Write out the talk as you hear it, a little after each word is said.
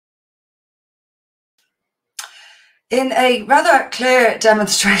In a rather clear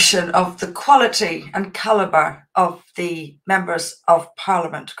demonstration of the quality and calibre of the members of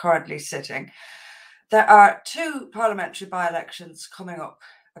Parliament currently sitting, there are two parliamentary by-elections coming up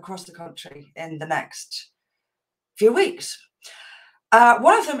across the country in the next few weeks.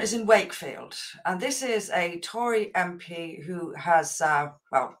 One of them is in Wakefield, and this is a Tory MP who has,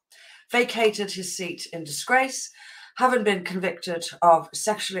 vacated his seat in disgrace, having been convicted of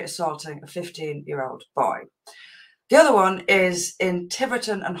sexually assaulting a 15-year-old boy. The other one is in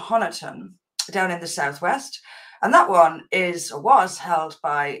Tiverton and Honiton, down in the southwest, and that one is or was held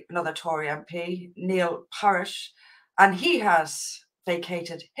by another Tory MP, Neil Parish, and he has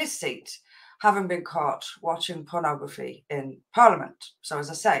vacated his seat, having been caught watching pornography in Parliament. So, as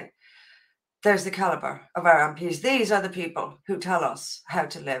I say, there's the calibre of our MPs. These are the people who tell us how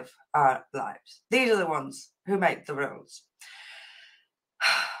to live our lives. These are the ones who make the rules.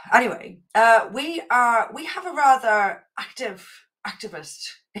 Anyway, we have a rather active activist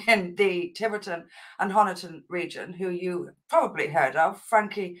in the Tiverton and Honiton region who you probably heard of,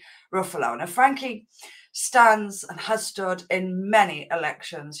 Frankie Ruffalo. Now, Frankie stands and has stood in many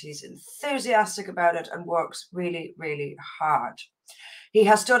elections. He's enthusiastic about it and works really, really hard. He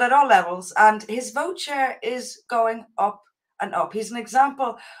has stood at all levels, and his vote share is going up and up. He's an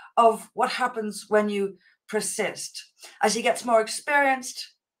example of what happens when you persist. As he gets more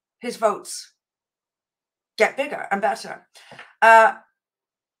experienced, his votes get bigger and better. And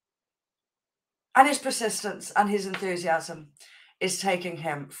his persistence and his enthusiasm is taking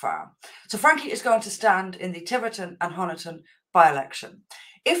him far. So Frankie is going to stand in the Tiverton and Honiton by-election.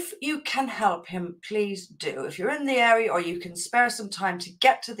 If you can help him, please do. If you're in the area or you can spare some time to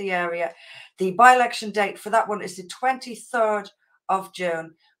get to the area, the by-election date for that one is the 23rd of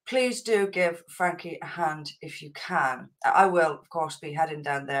June. Please do give Frankie a hand if you can. I will, of course, be heading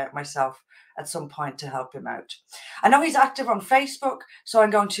down there myself at some point to help him out. I know he's active on Facebook, so I'm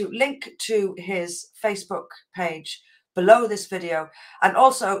going to link to his Facebook page below this video, and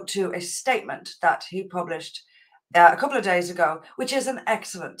also to a statement that he published a couple of days ago, which is an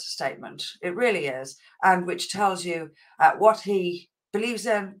excellent statement. It really is, and which tells you what he believes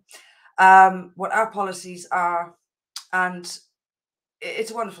in, what our policies are, and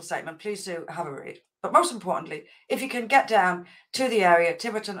it's a wonderful statement. Please do have a read. But most importantly, if you can get down to the area,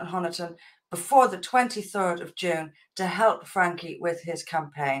 Tiverton and Honiton, before the 23rd of June to help Frankie with his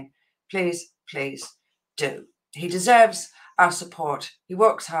campaign, please, please do. He deserves our support. He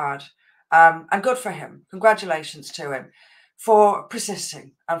works hard, and good for him. Congratulations to him for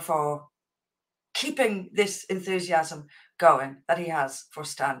persisting and for keeping this enthusiasm going that he has for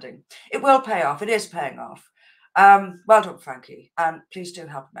standing. It will pay off. It is paying off. Well done, Frankie, and please do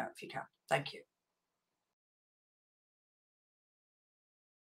help him out if you can. Thank you.